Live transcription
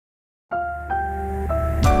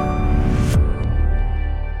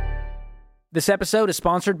This episode is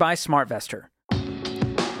sponsored by SmartVestor.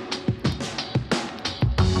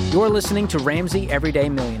 You're listening to Ramsey Everyday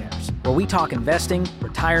Millionaires, where we talk investing,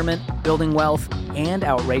 retirement, building wealth, and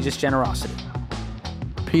outrageous generosity.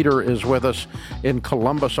 Peter is with us in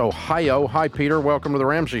Columbus, Ohio. Hi, Peter. Welcome to the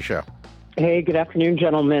Ramsey Show. Hey, good afternoon,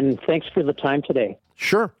 gentlemen. Thanks for the time today.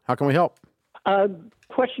 Sure. How can we help?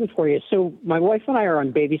 Question for you. So my wife and I are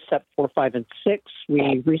on baby step 4, 5, and 6.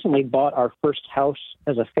 We recently bought our first house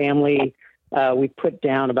as a family. We put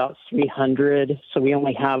down about $300, so we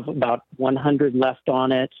only have about $100 left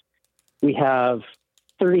on it. We have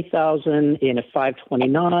 $30,000 in a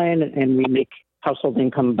 529, and we make household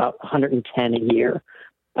income about $110 a year.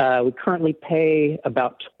 We currently pay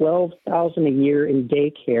about $12,000 a year in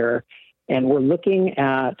daycare, and we're looking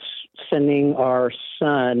at sending our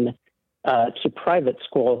son to private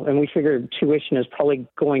school, and we figured tuition is probably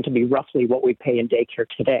going to be roughly what we pay in daycare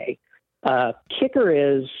today. Kicker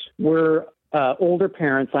is we're older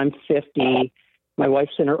parents. I'm 50. My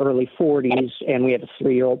wife's in her early 40s, and we have a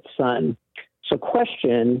 3-year-old son. So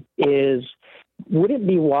question is, would it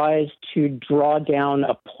be wise to draw down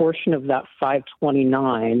a portion of that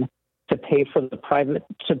 529 to pay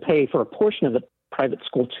for a portion of the private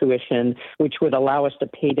school tuition, which would allow us to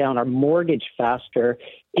pay down our mortgage faster,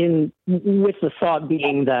 with the thought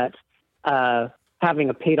being that having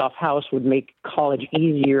a paid-off house would make college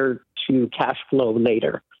easier to cash flow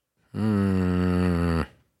later?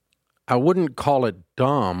 I wouldn't call it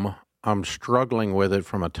dumb. I'm struggling with it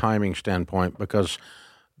from a timing standpoint because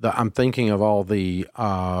I'm thinking of all the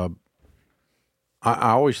I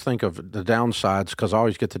always think of the downsides because I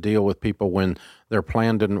always get to deal with people when their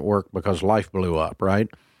plan didn't work because life blew up, right?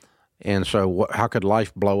 And so how could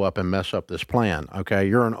life blow up and mess up this plan? Okay,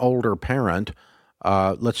 you're an older parent.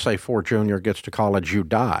 Let's say Fort Jr. gets to college, you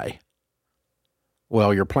die.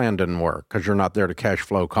 Well, your plan didn't work because you're not there to cash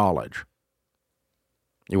flow college.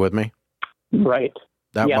 You with me? Right.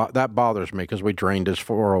 That bothers me because we drained his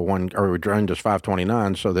 401 or we drained his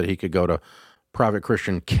 529 so that he could go to private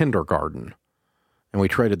Christian kindergarten, and we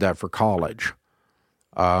traded that for college.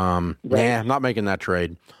 I'm not making that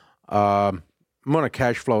trade. I'm going to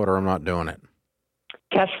cash flow it, or I'm not doing it.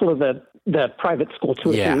 Cash flow the private school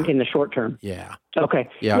tuition in the short term. Yeah. Okay.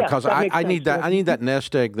 Yeah, because I need that. I need that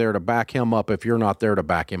nest egg there to back him up if you're not there to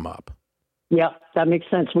back him up. Yeah, that makes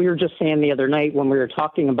sense. We were just saying the other night when we were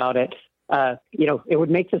talking about it, it would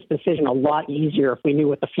make this decision a lot easier if we knew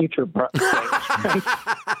what the future brought. Right?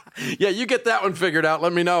 Yeah, you get that one figured out.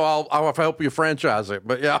 Let me know. I'll help you franchise it.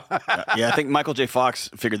 But yeah. Yeah, I think Michael J. Fox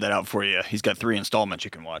figured that out for you. He's got 3 installments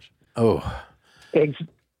you can watch. Oh.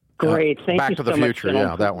 Great. Thank Back you to the so Future. much,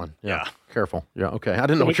 Yeah, that one. Yeah. Careful. Yeah. Okay. I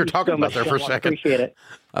didn't know what you're talking about there for a second. Appreciate it.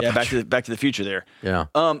 Yeah, Back to the Future there. Yeah.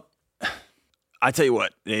 I tell you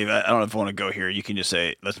what, Dave, I don't know if I want to go here. You can just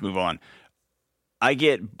say, let's move on. I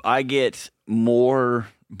get more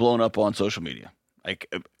blown up on social media.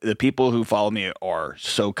 Like the people who follow me are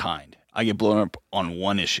so kind. I get blown up on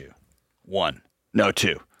one issue.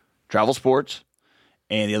 Two. Travel sports.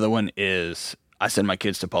 And the other one is I send my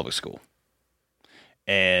kids to public school.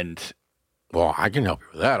 And well, I can help you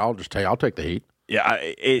with that. I'll take the heat. Yeah,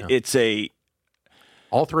 it's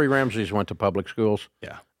all 3 Ramseys went to public schools.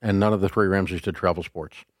 Yeah. And none of the 3 Ramseys did travel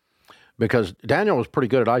sports. Because Daniel was pretty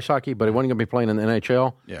good at ice hockey, but he wasn't going to be playing in the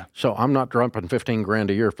NHL. Yeah. So I'm not dumping $15,000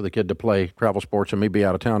 a year for the kid to play travel sports and me be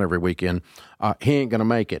out of town every weekend. He ain't going to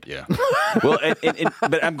make it. Yeah. Well,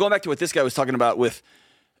 but I'm going back to what this guy was talking about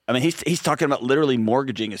he's talking about literally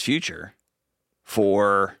mortgaging his future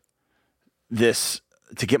for this,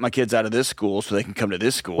 to get my kids out of this school so they can come to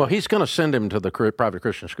this school. Well, he's going to send him to the private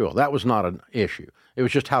Christian school. That was not an issue. It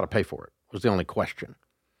was just how to pay for it was the only question.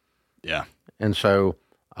 Yeah. And so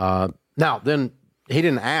now then he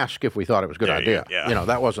didn't ask if we thought it was a good idea. Yeah.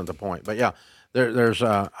 That wasn't the point. But yeah, there's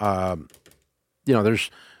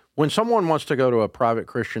when someone wants to go to a private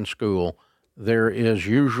Christian school, there is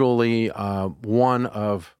usually one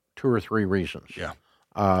of 2 or 3 reasons. Yeah.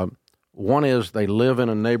 One is they live in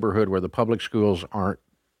a neighborhood where the public schools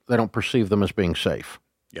they don't perceive them as being safe.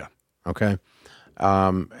 Yeah. Okay.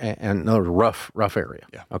 And another rough area.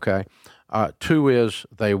 Yeah. Okay. 2 is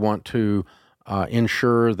they want to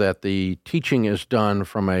ensure that the teaching is done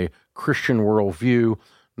from a Christian worldview,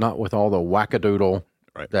 not with all the wackadoodle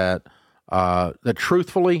that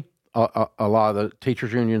truthfully a lot of the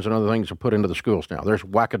teachers' unions and other things are put into the schools now. There's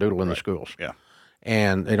wackadoodle in the schools. Yeah.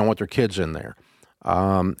 And they don't want their kids in there.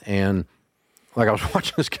 And like I was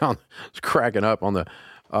watching this guy, I was cracking up on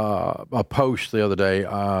a post the other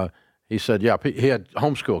day. He said, he had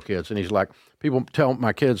homeschool kids, and he's like, people tell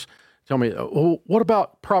me, what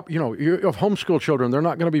about you have homeschool children? They're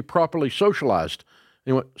not going to be properly socialized.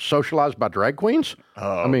 You went, socialized by drag queens?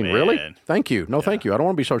 Oh, I mean, man. really? Thank you. No, thank you. I don't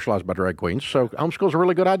want to be socialized by drag queens. So homeschool's a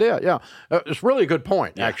really good idea. Yeah. It's really a good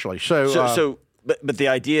point, actually. But the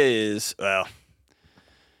idea is, well,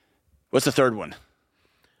 what's the third one?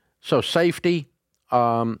 So safety,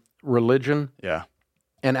 religion, Yeah.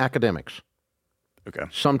 and academics. Okay.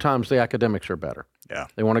 Sometimes the academics are better. Yeah.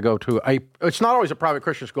 They want to go to it's not always a private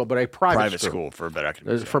Christian school, but a private school for better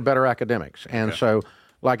academics. for better academics. And so,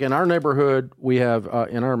 like in our neighborhood, we have,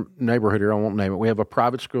 in our neighborhood here, I won't name it, we have a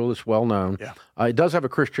private school that's well known. Yeah. It does have a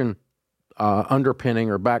Christian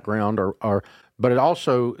underpinning or background, but it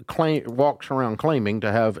also walks around claiming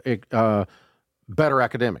to have better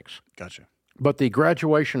academics. Gotcha. But the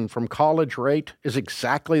graduation from college rate is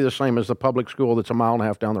exactly the same as the public school that's a mile and a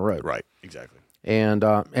half down the road. Right. Exactly. And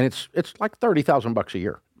it's like $30,000 a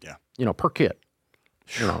year. Yeah. Per kid.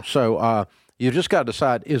 So you just got to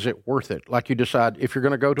decide, is it worth it? Like you decide if you're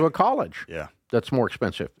going to go to a college. Yeah. That's more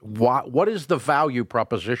expensive. What is the value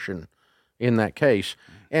proposition in that case?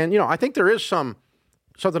 And I think there is something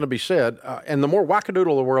to be said. And the more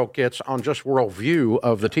wackadoodle the world gets on just worldview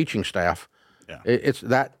of the teaching staff, it's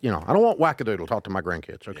that I don't want wackadoodle to talk to my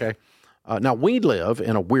grandkids. Okay. Now we live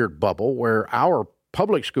in a weird bubble where our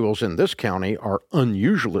public schools in this county are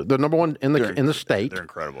unusually the number one in the state. They're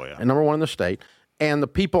incredible, yeah. And number one in the state. And the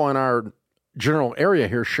people in our general area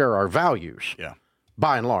here share our values. Yeah.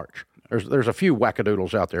 By and large. There's a few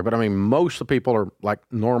wackadoodles out there, but I mean most of the people are like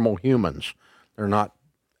normal humans. They're not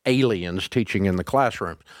aliens teaching in the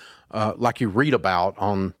classrooms, like you read about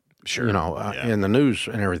on in the news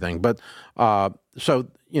and everything. But so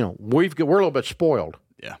we're a little bit spoiled.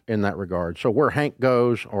 Yeah. In that regard. So where Hank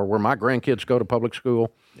goes or where my grandkids go to public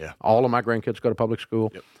school, all of my grandkids go to public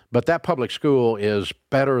school. Yep. But that public school is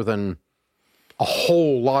better than a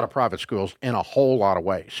whole lot of private schools in a whole lot of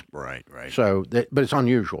ways. Right. So, but it's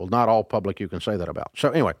unusual. Not all public you can say that about.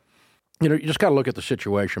 So anyway, you just got to look at the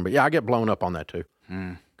situation. But I get blown up on that too.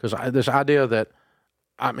 Because this idea that,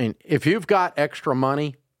 if you've got extra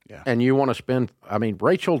money and you want to spend,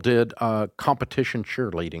 Rachel did competition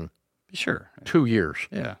cheerleading. Sure. 2 years.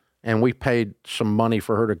 Yeah. And we paid some money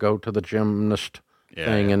for her to go to the gymnast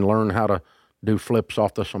thing and learn how to do flips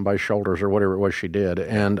off somebody's shoulders or whatever it was she did.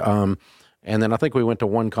 And then I think we went to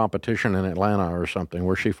one competition in Atlanta or something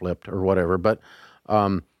where she flipped or whatever. But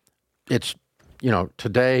it's,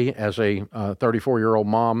 today as a 34-year-old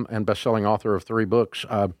mom and best-selling author of 3 books,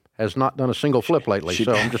 has not done a single flip lately.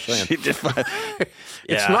 So I'm just saying.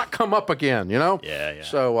 It's not come up again, Yeah.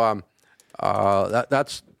 So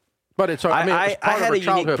that's... But it's part I of had her a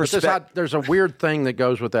childhood. unique perspective. There's a weird thing that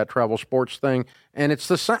goes with that travel sports thing, and it's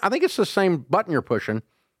the same. I think it's the same button you're pushing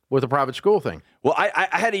with the private school thing. Well, I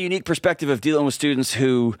had a unique perspective of dealing with students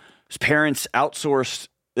whose parents outsourced.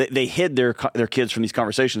 They hid their kids from these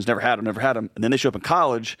conversations. Never had them, and then they show up in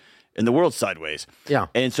college, and the world's sideways. Yeah.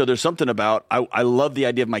 And so there's something about I love the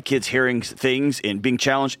idea of my kids hearing things and being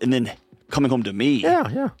challenged, and then coming home to me.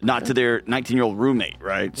 Not to their 19-year-old roommate,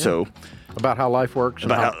 right? Yeah. So. About how life works.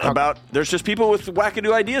 About there's just people with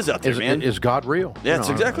wackadoo ideas out there, man. Is God real? Yeah, that's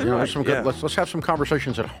exactly right. Let's have some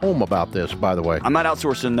conversations at home about this, by the way. I'm not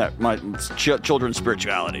outsourcing my children's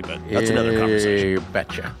spirituality, but that's another conversation.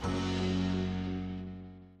 Betcha.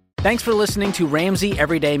 Thanks for listening to Ramsey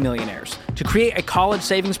Everyday Millionaires. To create a college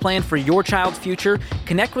savings plan for your child's future,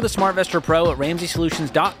 connect with a SmartVestor Pro at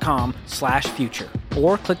RamseySolutions.com/future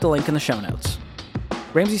or click the link in the show notes.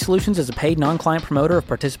 Ramsey Solutions is a paid non-client promoter of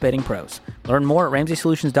participating pros. Learn more at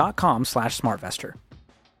RamseySolutions.com/SmartVestor.